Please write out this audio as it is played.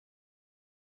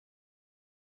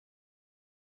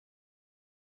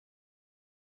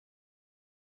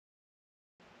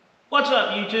What's up,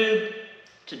 YouTube?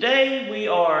 Today we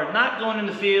are not going in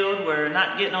the field, we're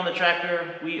not getting on the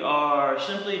tractor, we are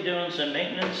simply doing some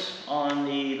maintenance on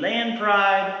the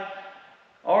LandPride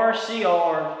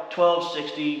RCR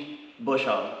 1260 bush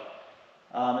hog.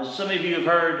 As some of you have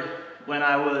heard, when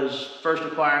I was first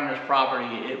acquiring this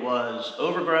property, it was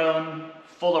overgrown,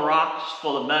 full of rocks,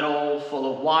 full of metal,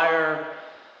 full of wire.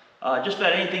 Just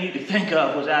about anything you could think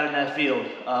of was out in that field.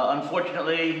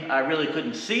 Unfortunately, I really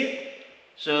couldn't see it.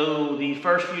 So the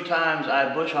first few times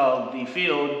I bush hogged the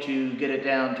field to get it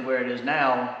down to where it is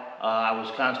now, I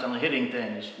was constantly hitting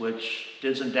things, which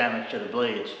did some damage to the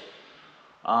blades.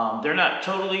 They're not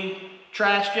totally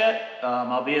trashed yet.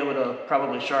 I'll be able to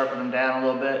probably sharpen them down a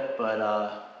little bit, but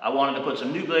I wanted to put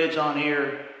some new blades on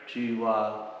here to,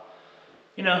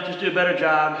 just do a better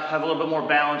job, have a little bit more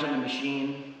balance in the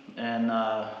machine,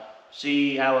 and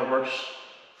see how it works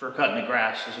for cutting the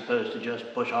grass as opposed to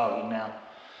just bush hogging now.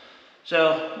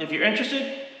 So if you're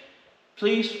interested,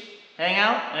 please hang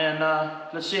out and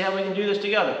let's see how we can do this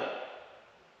together.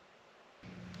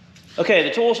 Okay,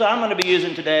 the tools that I'm going to be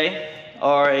using today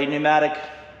are a pneumatic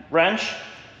wrench,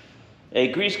 a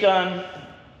grease gun,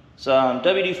 some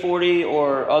WD-40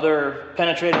 or other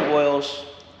penetrating oils,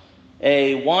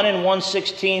 a 1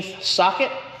 1/16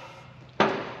 socket,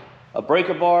 a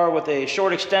breaker bar with a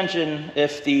short extension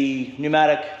if the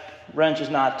pneumatic wrench is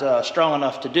not strong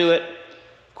enough to do it.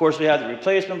 Of course, we have the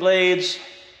replacement blades,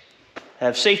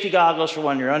 have safety goggles for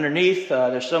when you're underneath.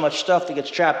 There's so much stuff that gets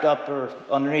trapped up or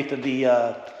underneath of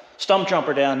the stump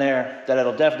jumper down there that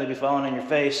it'll definitely be falling in your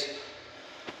face.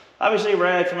 Obviously, a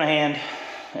rag for my hand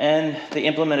and the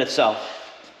implement itself.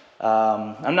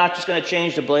 I'm not just going to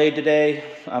change the blade today.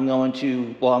 I'm going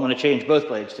to change both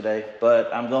blades today,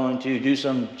 but I'm going to do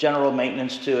some general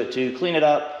maintenance to it to clean it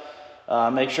up,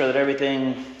 make sure that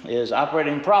everything is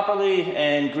operating properly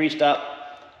and greased up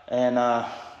and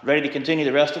ready to continue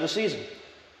the rest of the season.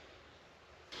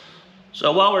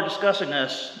 So while we're discussing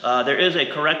this, there is a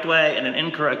correct way and an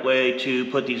incorrect way to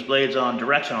put these blades on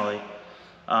directionally.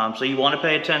 So you want to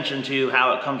pay attention to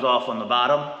how it comes off on the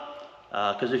bottom,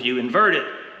 because if you invert it,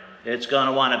 it's going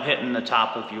to wind up hitting the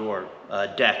top of your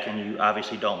deck, and you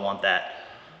obviously don't want that.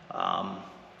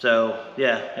 So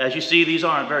yeah, as you see, these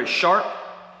aren't very sharp.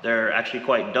 They're actually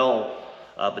quite dull,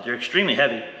 but they're extremely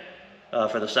heavy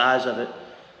for the size of it.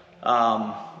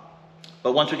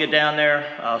 But once we get down there,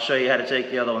 I'll show you how to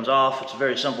take the other ones off. It's a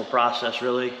very simple process,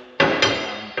 really.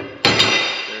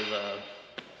 There's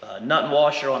a nut and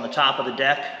washer on the top of the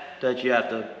deck that you have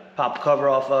to pop the cover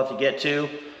off of to get to.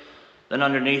 Then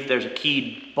underneath there's a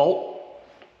keyed bolt,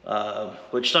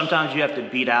 which sometimes you have to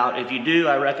beat out. If you do,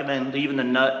 I recommend leaving the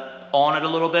nut on it a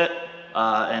little bit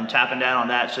and tapping down on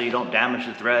that so you don't damage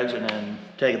the threads, and then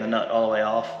taking the nut all the way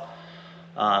off.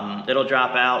 It'll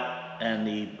drop out and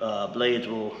the blades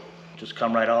will just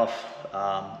come right off.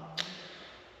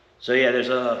 So yeah, there's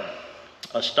a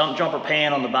stump jumper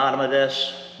pan on the bottom of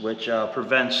this, which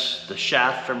prevents the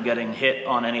shaft from getting hit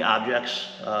on any objects,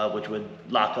 which would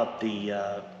lock up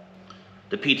the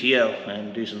PTO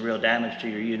and do some real damage to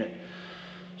your unit.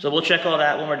 So we'll check all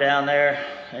that when we're down there,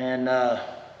 and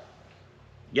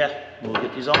yeah, we'll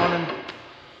get these on and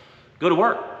go to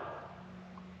work.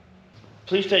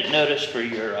 Please take notice for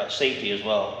your safety as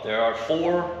well. There are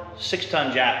 4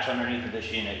 6-ton jacks underneath of this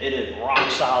unit. It is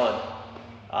rock solid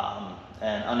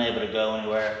and unable to go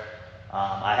anywhere.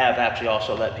 I have actually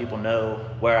also let people know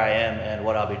where I am and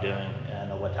what I'll be doing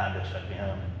and what time to expect me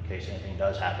home in case anything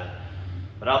does happen.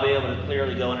 But I'll be able to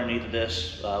clearly go underneath of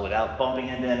this without bumping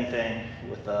into anything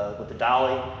with the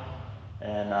dolly.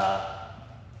 And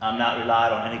I'm not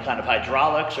relied on any kind of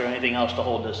hydraulics or anything else to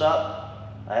hold this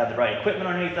up. I have the right equipment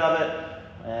underneath of it.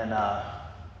 And,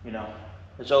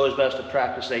 it's always best to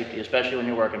practice safety, especially when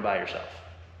you're working by yourself.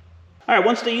 All right,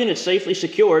 once the unit's safely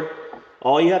secured,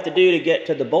 all you have to do to get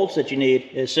to the bolts that you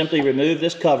need is simply remove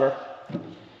this cover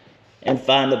and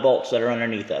find the bolts that are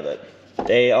underneath of it.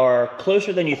 They are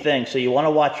closer than you think, so you want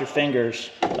to watch your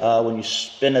fingers when you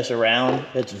spin this around.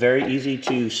 It's very easy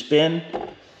to spin,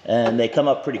 and they come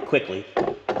up pretty quickly,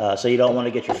 so you don't want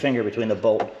to get your finger between the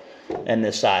bolt and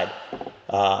this side.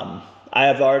 I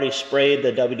have already sprayed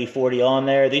the WD-40 on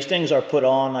there. These things are put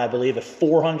on, I believe, at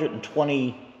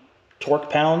 420 torque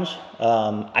pounds.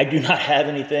 I do not have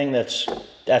anything that's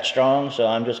that strong, so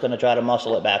I'm just going to try to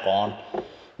muscle it back on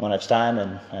when it's time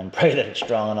and pray that it's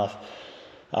strong enough.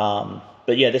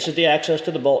 But yeah, this is the access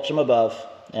to the bolts from above,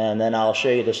 and then I'll show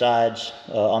you the sides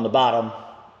on the bottom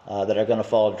that are going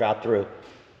to drop through.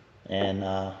 And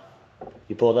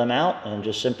you pull them out and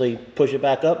just simply push it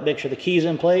back up, make sure the key's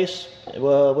in place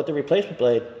with the replacement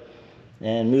blade,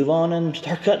 and move on and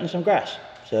start cutting some grass.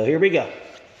 So here we go.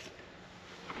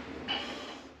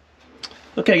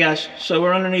 Okay guys, so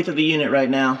we're underneath of the unit right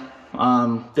now.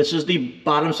 This is the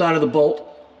bottom side of the bolt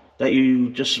that you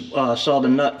just saw the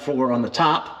nut for on the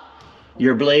top.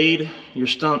 Your blade, your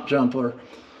stump jumper,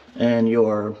 and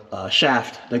your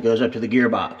shaft that goes up to the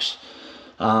gearbox.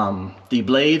 The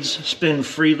blades spin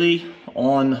freely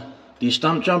on the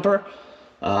stump jumper.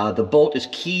 The bolt is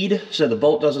keyed, so the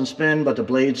bolt doesn't spin, but the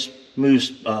blades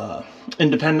moves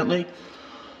independently.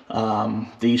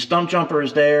 The stump jumper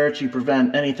is there to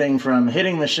prevent anything from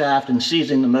hitting the shaft and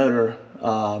seizing the motor.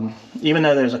 Even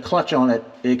though there's a clutch on it,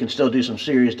 it can still do some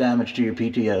serious damage to your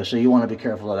PTO, so you want to be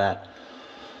careful of that.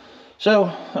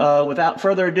 So without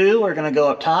further ado, we're going to go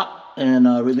up top and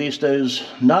release those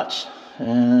nuts,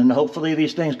 and hopefully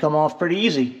these things come off pretty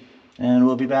easy, and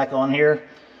we'll be back on here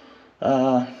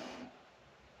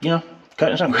you know,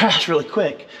 cutting some grass really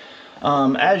quick.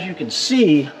 As you can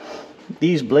see,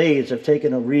 these blades have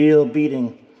taken a real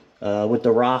beating with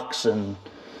the rocks and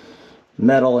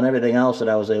metal and everything else that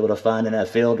I was able to find in that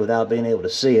field without being able to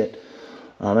see it.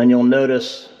 And you'll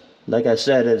notice, like I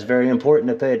said, it's very important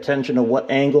to pay attention to what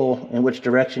angle and which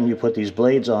direction you put these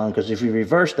blades on, because if you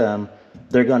reverse them,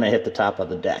 they're going to hit the top of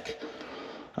the deck.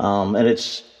 And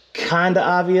it's kind of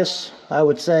obvious, I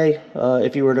would say,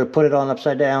 if you were to put it on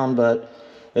upside down, but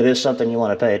it is something you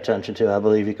want to pay attention to. I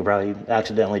believe you could probably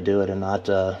accidentally do it and not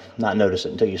notice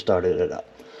it until you started it up.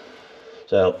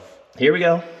 So here we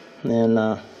go,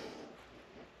 and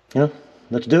you know,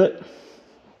 let's do it.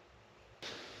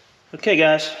 Okay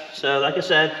guys, so like I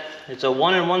said, it's a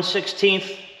 1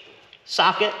 1/16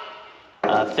 socket.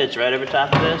 Fits right over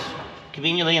top of this,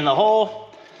 conveniently in the hole,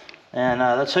 and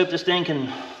let's hope this thing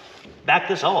can back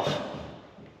this off.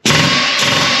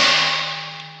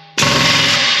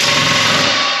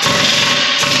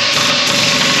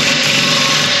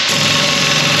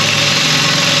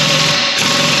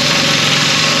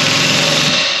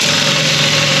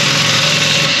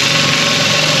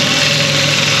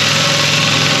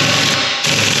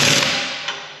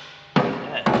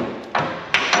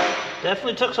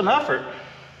 Definitely took some effort.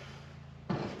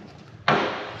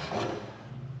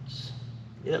 Let's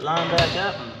get it lined back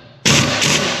up.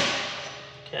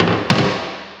 Okay.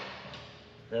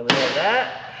 Then we have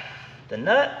that, the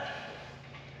nut,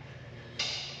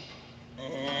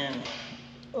 and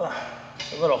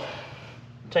it's a little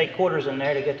tight quarters in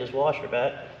there to get this washer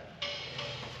back.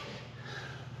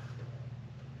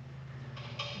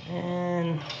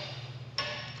 And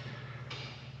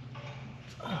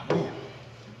oh man.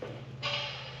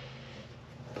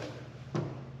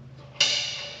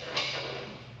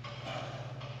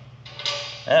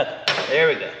 Okay, there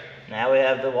we go. Now we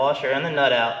have the washer and the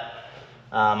nut out.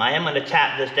 I am going to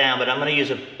tap this down, but I'm going to use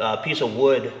a piece of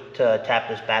wood to tap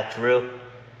this back through.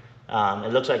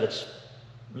 It looks like it's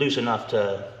loose enough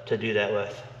to do that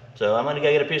with. So I'm going to go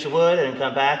get a piece of wood and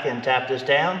come back and tap this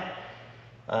down.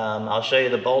 I'll show you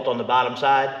the bolt on the bottom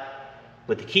side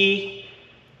with the key,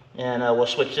 and we'll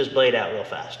switch this blade out real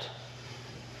fast.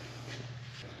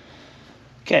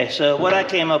 Okay, so what I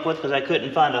came up with, because I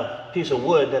couldn't find a piece of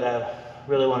wood that I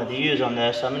really wanted to use on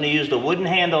this, I'm going to use the wooden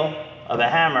handle of a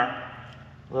hammer,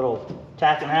 a little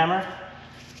tacking hammer,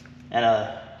 and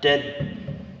a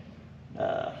dead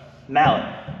mallet,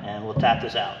 and we'll tap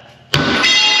this out.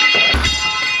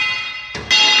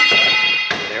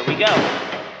 There we go.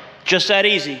 Just that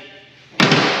easy.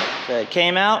 So it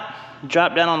came out,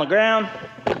 dropped down on the ground,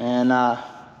 and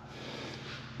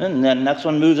then the next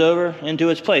one moves over into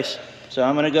its place. So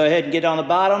I'm going to go ahead and get on the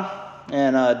bottom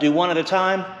and do one at a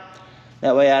time.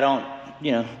 That way I don't,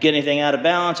 get anything out of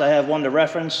balance. I have one to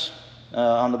reference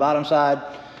on the bottom side,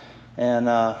 and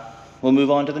we'll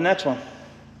move on to the next one.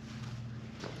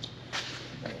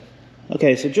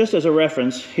 Okay, so just as a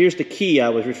reference, here's the key I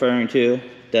was referring to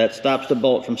that stops the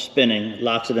bolt from spinning,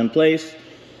 locks it in place.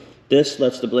 This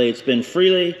lets the blade spin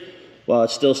freely while it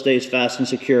still stays fast and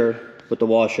secure with the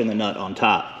washer and the nut on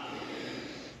top.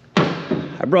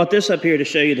 I brought this up here to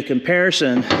show you the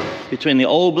comparison between the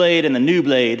old blade and the new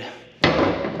blade.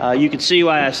 You can see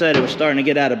why I said it was starting to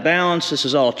get out of balance. This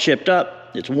is all chipped up.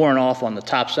 It's worn off on the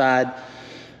top side.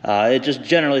 It just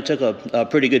generally took a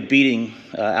pretty good beating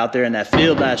out there in that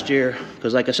field last year,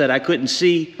 because like I said, I couldn't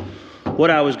see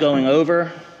what I was going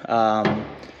over.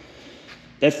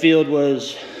 That field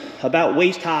was about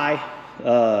waist high,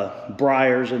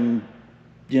 briars and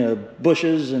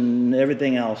bushes and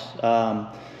everything else.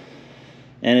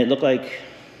 And it looked like,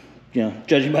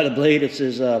 judging by the blade, it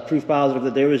says proof positive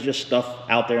that there was just stuff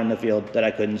out there in the field that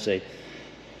I couldn't see.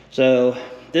 So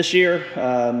this year,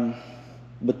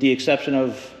 with the exception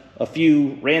of a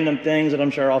few random things that I'm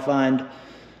sure I'll find,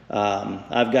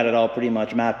 I've got it all pretty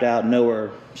much mapped out, know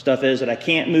where stuff is that I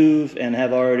can't move, and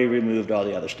have already removed all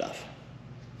the other stuff.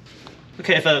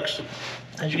 Okay folks,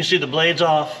 as you can see the blade's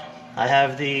off. I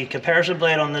have the comparison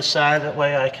blade on this side, that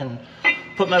way I can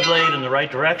put my blade in the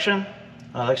right direction.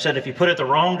 Like I said, if you put it the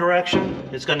wrong direction,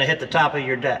 it's going to hit the top of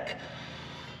your deck.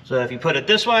 So if you put it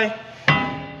this way,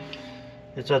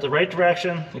 it's at the right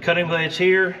direction. The cutting blade's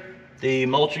here, the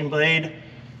mulching blade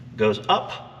goes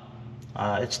up.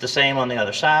 It's the same on the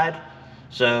other side.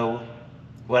 So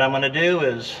what I'm going to do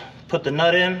is put the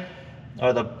nut in,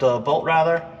 or the bolt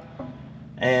rather,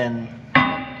 and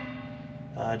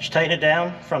just tighten it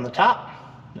down from the top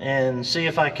and see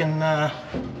if I can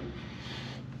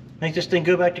make this thing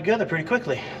go back together pretty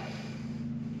quickly.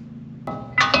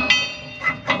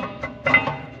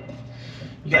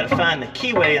 You got to find the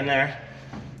keyway in there,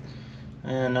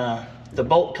 and the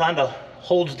bolt kind of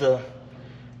holds the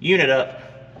unit up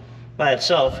by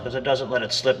itself because it doesn't let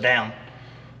it slip down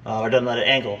or doesn't let it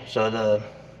angle. So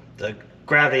the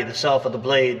gravity itself of the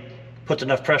blade puts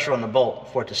enough pressure on the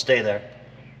bolt for it to stay there.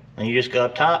 And you just go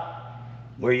up top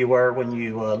where you were when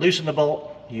you loosen the bolt.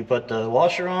 You put the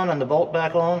washer on and the bolt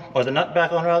back on, or the nut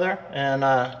back on rather, and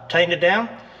tighten it down.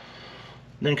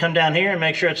 Then come down here and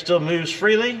make sure it still moves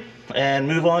freely and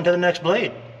move on to the next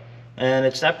blade. And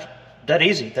it's that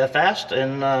easy, that fast,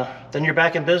 and then you're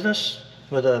back in business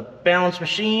with a balanced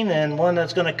machine and one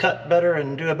that's going to cut better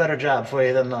and do a better job for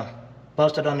you than the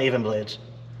busted uneven blades.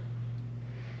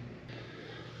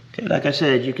 Okay, like I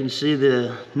said, you can see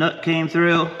the nut came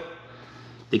through.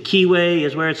 The keyway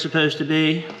is where it's supposed to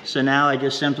be. So now I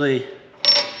just simply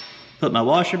put my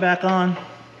washer back on,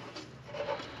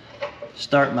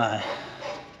 start my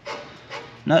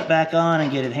nut back on and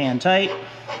get it hand tight.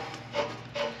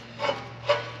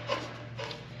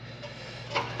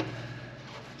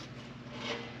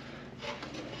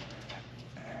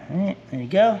 All right, there you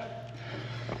go.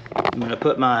 I'm going to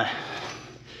put my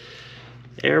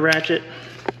air ratchet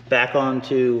back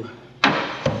onto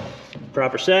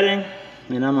proper setting,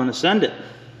 and I'm going to send it.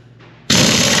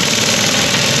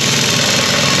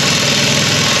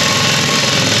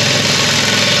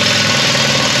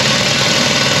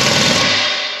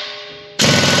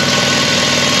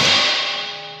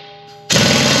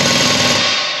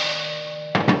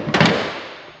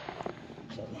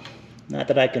 Not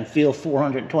that I can feel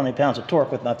 420 pounds of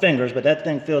torque with my fingers, but that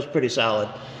thing feels pretty solid.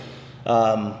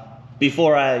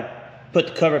 Before I put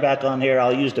the cover back on here,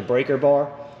 I'll use the breaker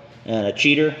bar and a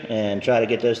cheater and try to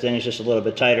get those things just a little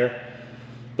bit tighter.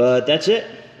 But that's it.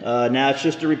 Now it's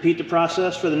just to repeat the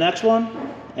process for the next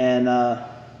one, and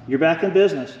you're back in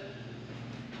business.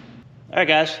 All right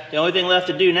guys, the only thing left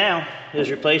to do now is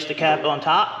replace the cap on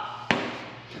top.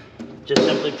 Just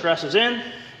simply presses in,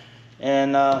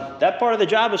 and that part of the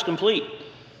job is complete.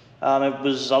 It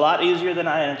was a lot easier than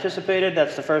I anticipated.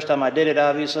 That's the first time I did it,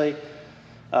 obviously.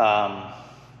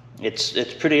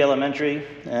 It's pretty elementary,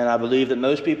 and I believe that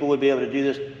most people would be able to do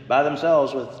this by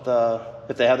themselves with,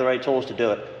 if they have the right tools to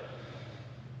do it.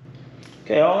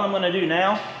 Okay, all I'm going to do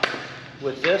now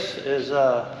with this is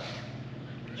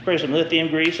spray some lithium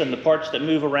grease on the parts that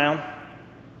move around.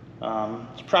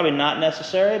 It's probably not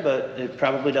necessary, but it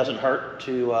probably doesn't hurt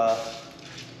to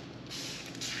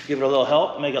give it a little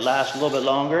help, make it last a little bit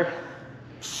longer.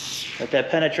 Let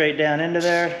that penetrate down into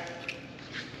there.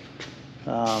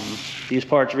 These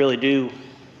parts really do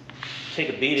take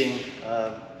a beating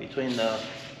between the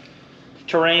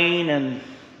terrain and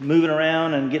moving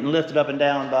around and getting lifted up and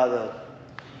down by the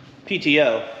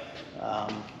PTO.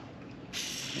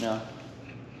 You know,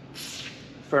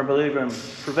 firm believer in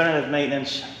preventative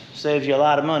maintenance saves you a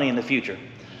lot of money in the future.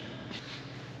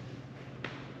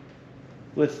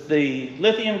 With the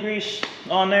lithium grease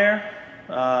on there,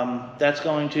 that's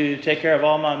going to take care of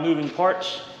all my moving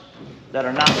parts that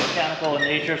are not mechanical in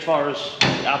nature as far as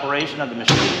the operation of the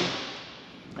machine.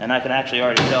 And I can actually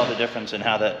already tell the difference in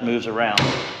how that moves around.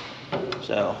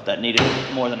 So that needed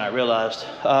more than I realized.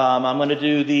 I'm going to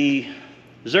do the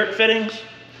Zert fittings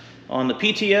on the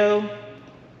PTO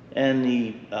and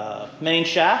the main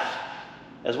shaft,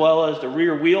 as well as the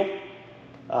rear wheel.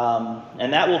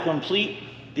 And that will complete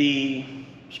the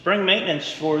spring maintenance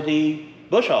for the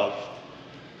bush hog.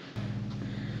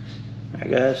 All right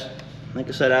guys, like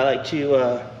I said, I like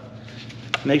to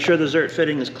make sure the Zert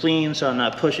fitting is clean so I'm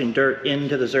not pushing dirt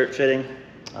into the Zert fitting.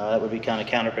 That would be kind of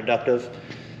counterproductive.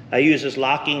 I use this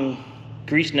locking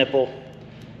grease nipple.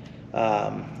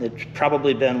 It's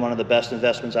probably been one of the best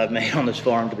investments I've made on this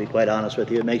farm, to be quite honest with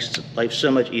you. It makes life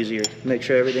so much easier. Make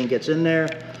sure everything gets in there.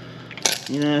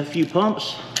 You know, a few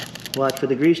pumps. Watch for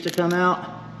the grease to come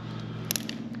out.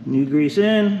 New grease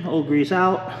in, old grease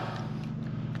out.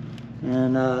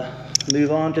 And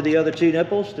move on to the other two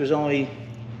nipples. There's only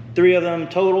 3 of them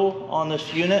total on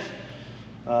this unit.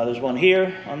 There's one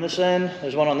here on this end,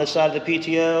 there's one on this side of the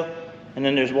PTO, and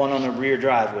then there's one on the rear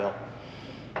drive wheel.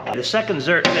 The second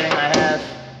Zert fitting I have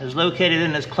is located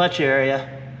in this clutch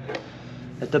area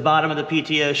at the bottom of the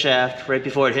PTO shaft, right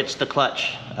before it hits the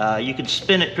clutch. You can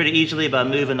spin it pretty easily by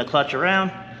moving the clutch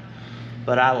around,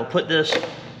 but I will put this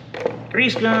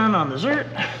grease gun on the Zert,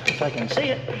 if I can see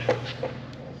it.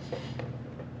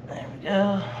 There we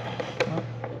go.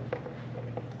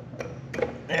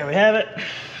 There we have it.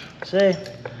 See,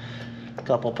 a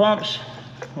couple pumps.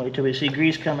 Wait till we see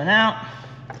grease coming out.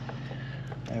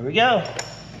 There we go.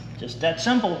 Just that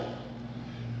simple.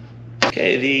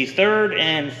 Okay, the third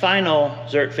and final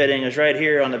Zert fitting is right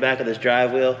here on the back of this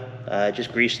drive wheel. I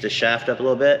just greased the shaft up a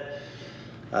little bit.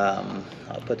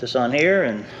 I'll put this on here,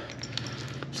 and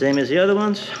same as the other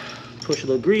ones, push a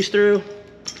little grease through,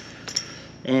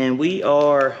 and we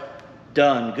are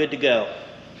done, good to go.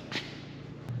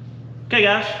 Okay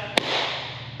guys,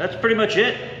 that's pretty much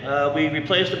it. We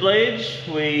replaced the blades,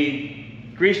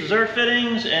 we greased the Zert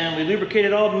fittings, and we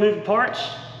lubricated all the moving parts.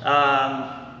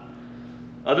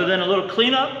 Other than a little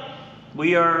cleanup,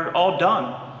 we are all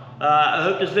done. I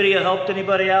hope this video helped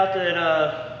anybody out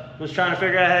that was trying to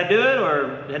figure out how to do it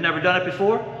or had never done it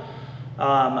before.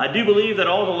 I do believe that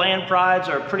all the LandPrides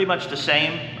are pretty much the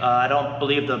same. I don't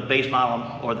believe the base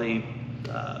model or the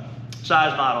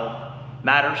size model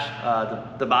matters.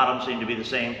 The bottoms seem to be the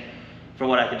same from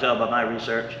what I can tell by my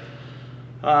research.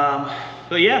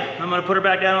 But yeah, I'm gonna put her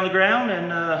back down on the ground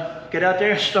and get out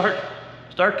there and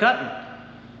start cutting.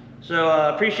 So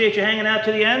appreciate you hanging out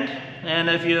to the end, and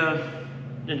if you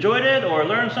enjoyed it or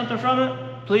learned something from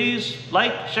it, please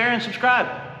like, share, and subscribe.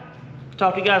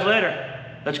 Talk to you guys later.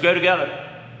 Let's go together.